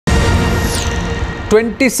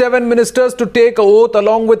27 ministers to take a oath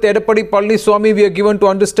along with Edapaddi Palanisamy. We are given to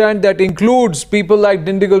understand that includes people like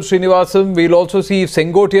Dindigul Srinivasam. We'll also see if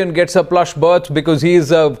Sengotian gets a plush berth because he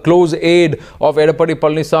is a close aide of Edapaddi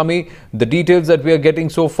Palanisamy. The details that we are getting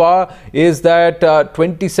so far is that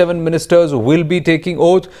 27 ministers will be taking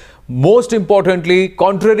oath. Most importantly,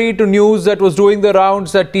 contrary to news that was doing the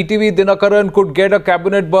rounds that TTV Dinakaran could get a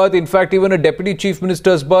cabinet berth, in fact even a deputy chief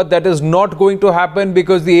minister's berth, that is not going to happen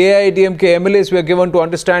because the AIDMK MLAs, we are given to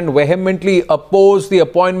understand, vehemently oppose the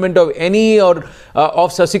appointment of any of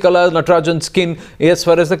Sasikala Natarajan's kin as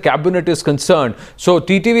far as the cabinet is concerned. So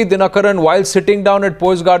TTV Dinakaran, while sitting down at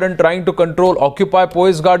Poise Garden trying to occupy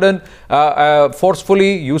Poise Garden,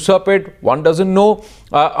 forcefully usurp it, one doesn't know,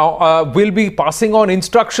 will be passing on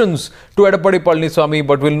instructions to Edapaddi Palanisamy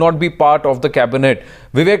but will not be part of the cabinet.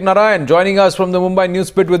 Vivek Narayan joining us from the Mumbai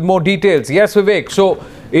Newspit with more details. Yes, Vivek, so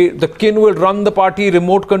the kin will run the party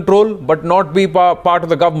remote control but not be part of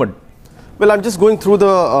the government. Well, I'm just going through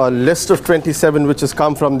the list of 27 which has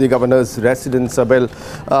come from the governor's residence, Abel.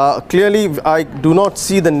 Clearly, I do not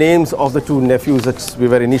see the names of the two nephews that we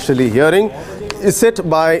were initially hearing. Is it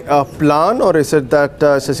by plan, or is it that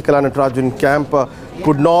Sasikala Natarajan camp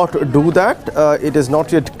could not do that? It is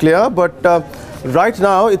not yet clear, but right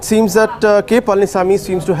now it seems that K. Palanisamy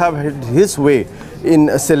seems to have his way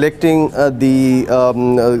in selecting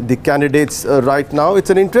the candidates right now. It's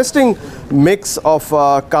an interesting mix of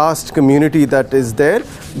caste community that is there,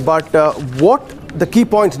 but what the key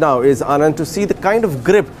point now is, Anand, to see the kind of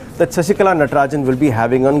grip that Sasikala Natarajan will be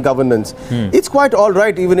having on governance. It's quite all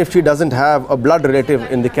right even if she doesn't have a blood relative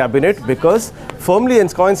in the cabinet, because firmly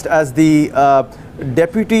ensconced as the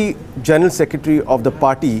Deputy General Secretary of the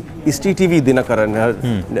party is TTV Dinakaran,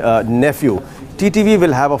 her nephew. TTV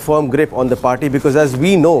will have a firm grip on the party because, as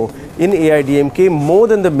we know, in AIDMK, more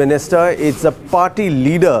than the minister, it's a party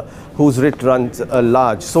leader whose writ runs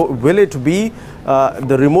large. So will it be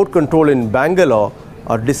the remote control in Bangalore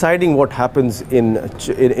deciding what happens in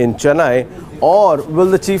Chennai, or will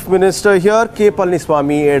the Chief Minister here, K.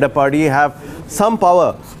 Palanisamy, Edapaddi, have some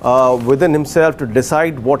power within himself to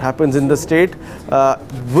decide what happens in the state?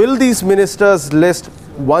 Will these ministers list,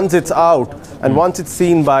 once it's out and once it's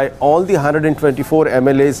seen by all the 124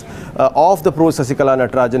 MLAs of the pro-Sasikala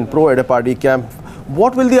Natarajan, pro-Edapaddi camp,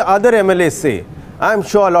 what will the other MLAs say? I'm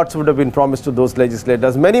sure lots would have been promised to those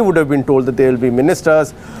legislators. Many would have been told that they will be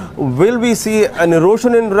ministers. Will we see an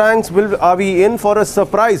erosion in ranks? Are we in for a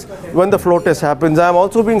surprise when the floor test happens? I'm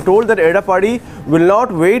also being told that Edapaddi will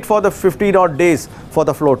not wait for the 15-odd days for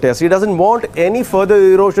the floor test. He doesn't want any further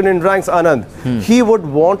erosion in ranks, Anand. He would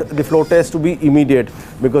want the floor test to be immediate,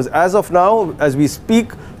 because as of now, as we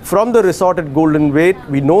speak, from the resort at Golden Gate,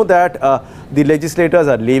 we know that the legislators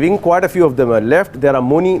are leaving. Quite a few of them are left. There are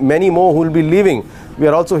many more who will be leaving. We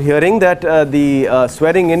are also hearing that the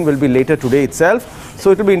swearing in will be later today itself. So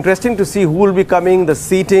it will be interesting to see who will be coming. The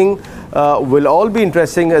seating will all be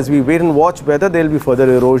interesting as we wait and watch whether there will be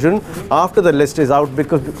further erosion after the list is out,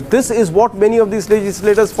 because this is what many of these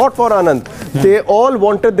legislators fought for, Anand. They all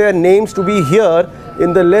wanted their names to be here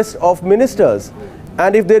in the list of ministers.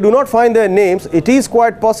 And if they do not find their names, it is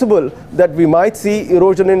quite possible that we might see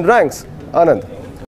erosion in ranks, Anand.